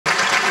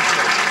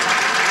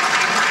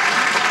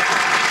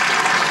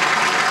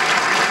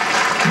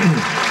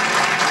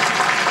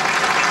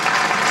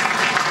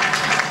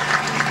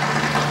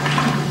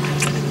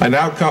I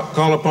now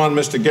call upon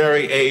Mr.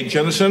 Gary A.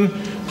 Jennison,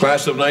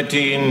 class of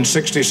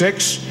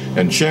 1966,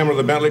 and chairman of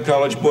the Bentley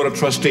College Board of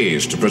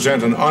Trustees, to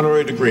present an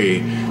honorary degree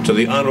to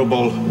the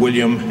Honorable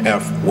William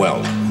F.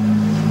 Weld.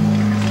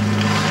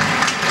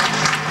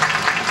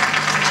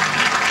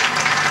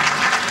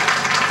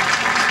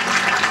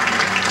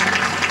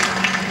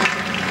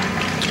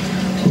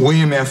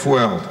 William F.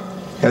 Weld.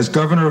 As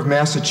governor of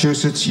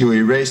Massachusetts, you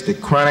erased a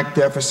chronic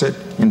deficit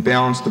and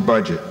balanced the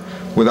budget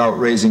without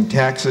raising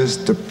taxes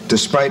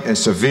despite a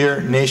severe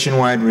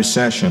nationwide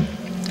recession.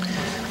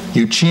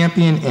 You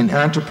championed an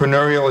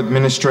entrepreneurial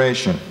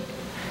administration.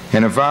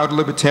 An avowed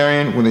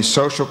libertarian with a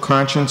social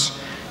conscience,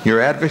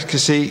 your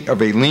advocacy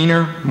of a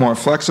leaner, more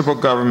flexible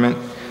government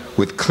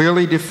with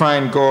clearly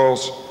defined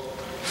goals,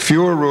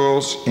 fewer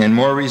rules, and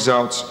more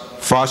results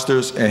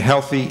fosters a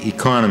healthy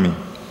economy.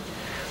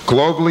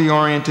 Globally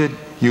oriented,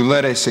 you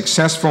led a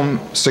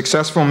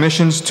successful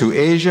missions to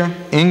Asia,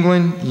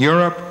 England,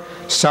 Europe,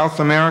 South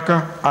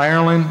America,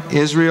 Ireland,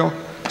 Israel,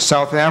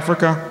 South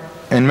Africa,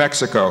 and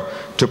Mexico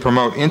to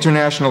promote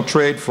international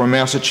trade for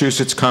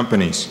Massachusetts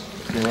companies.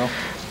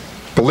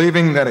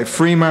 Believing that a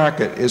free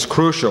market is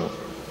crucial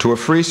to a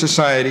free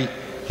society,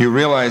 you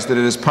realize that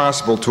it is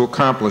possible to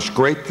accomplish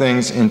great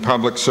things in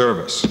public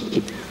service.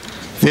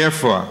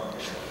 Therefore,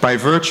 by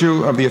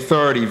virtue of the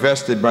authority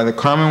vested by the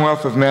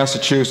Commonwealth of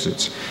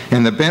Massachusetts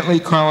and the Bentley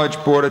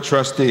College Board of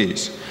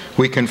Trustees,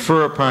 we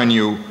confer upon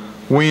you,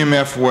 William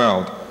F.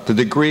 Weld, the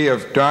degree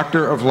of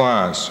Doctor of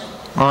Laws,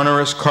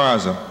 honoris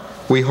causa.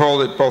 We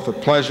hold it both a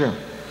pleasure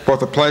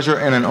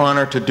and an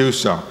honor to do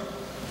so.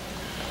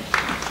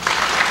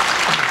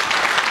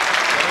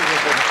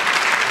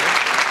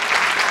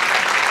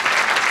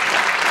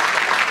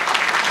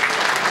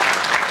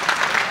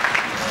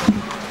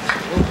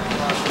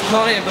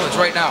 Call an ambulance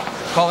right now.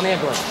 Call an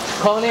ambulance.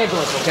 Call an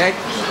ambulance, okay?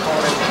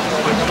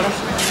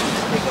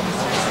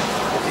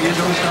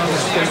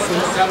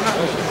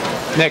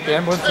 Nick,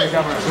 ambulance to the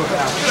governor.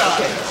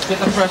 Okay, get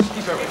the press,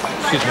 keep everything.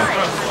 Excuse me.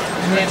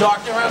 Get a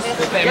doctor around here?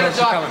 Get a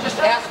doctor. Just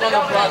ask one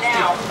of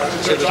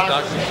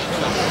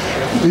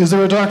the Is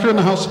there a doctor in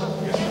the house?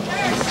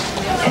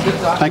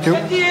 Thank you.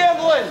 Get the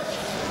ambulance!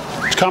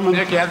 It's coming.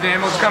 Nick, you have the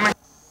ambulance coming?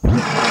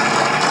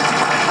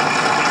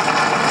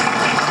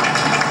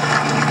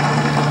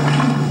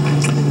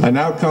 I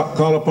now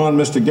call upon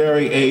Mr.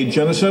 Gary A.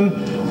 Jennison,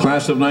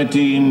 class of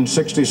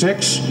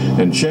 1966,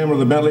 and chairman of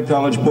the Bentley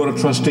College Board of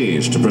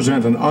Trustees, to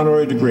present an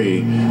honorary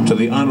degree to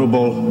the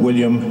Honorable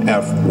William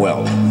F.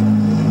 Weld.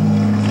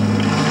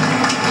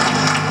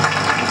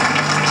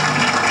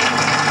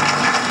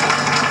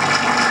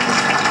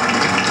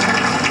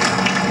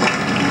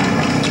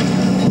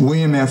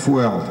 William F.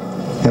 Weld.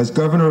 As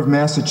governor of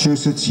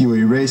Massachusetts, you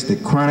erased a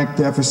chronic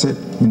deficit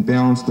and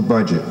balanced the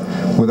budget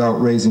without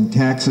raising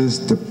taxes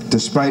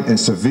despite a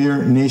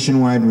severe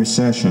nationwide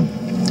recession.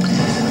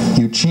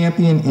 You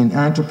championed an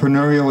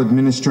entrepreneurial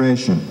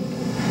administration.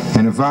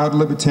 An avowed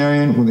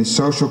libertarian with a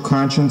social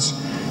conscience,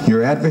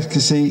 your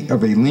advocacy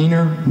of a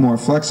leaner, more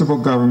flexible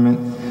government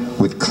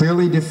with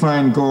clearly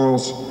defined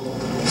goals,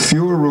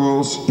 fewer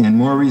rules, and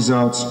more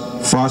results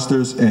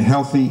fosters a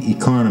healthy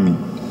economy.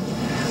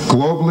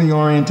 Globally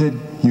oriented,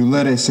 you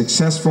led a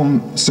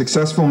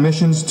successful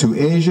missions to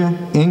Asia,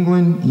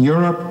 England,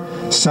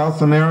 Europe,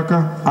 South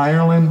America,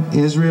 Ireland,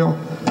 Israel,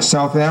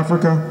 South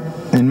Africa,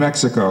 and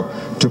Mexico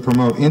to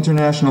promote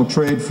international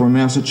trade for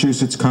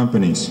Massachusetts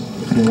companies.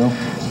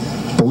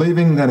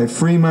 Believing that a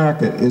free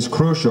market is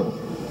crucial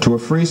to a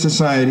free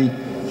society,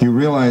 you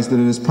realize that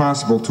it is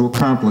possible to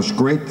accomplish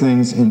great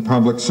things in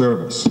public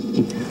service.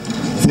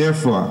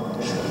 Therefore,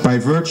 by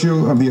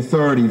virtue of the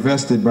authority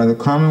vested by the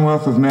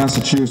Commonwealth of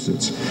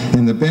Massachusetts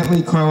and the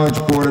Bentley College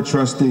Board of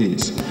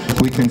Trustees,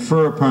 we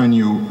confer upon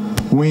you,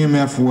 William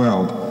F.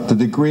 Weld, the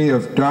degree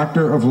of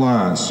Doctor of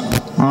Laws,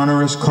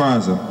 honoris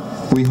causa.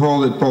 We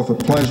hold it both a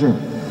pleasure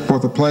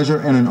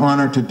and an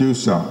honor to do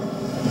so.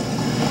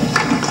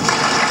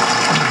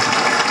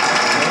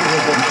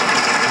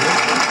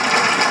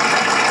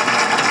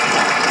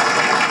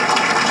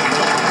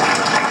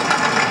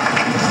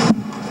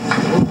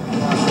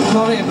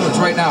 Call an ambulance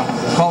right now.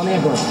 Call an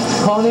ambulance.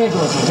 Call an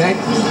ambulance, okay?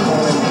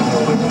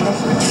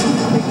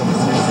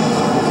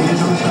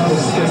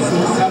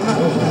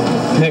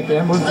 Nick,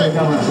 ambulance to the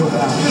governor.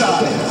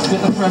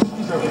 Get the press,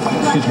 keep everything.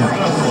 Excuse me.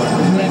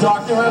 Get a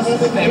doctor around here?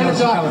 Get a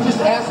doctor.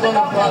 Just ask one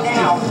of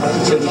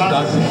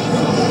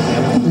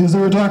the Is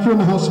there a doctor in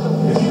the house?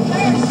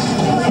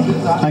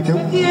 Thank you.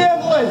 Get the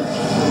ambulance!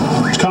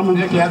 It's coming.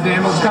 Nick, you have the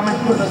ambulance coming?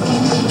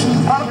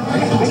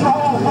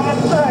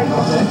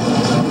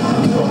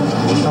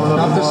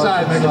 Up the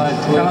side, make it.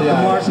 Come up the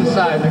Morrison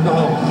side, make it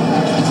home.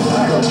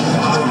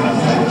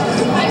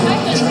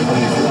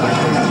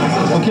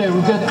 Okay,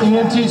 we've got the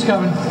EMTs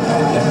coming.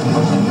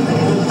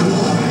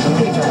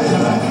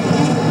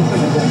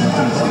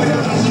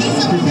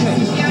 Excuse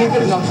me. can't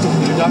get enough to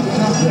your doctors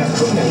now?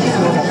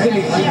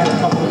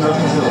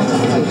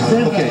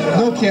 Okay,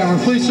 no camera,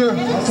 please, sir.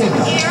 Okay,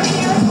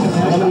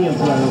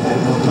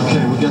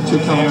 we'll get two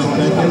cameras.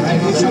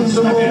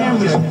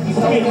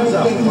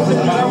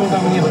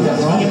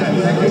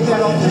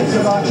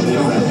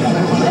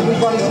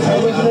 Everybody,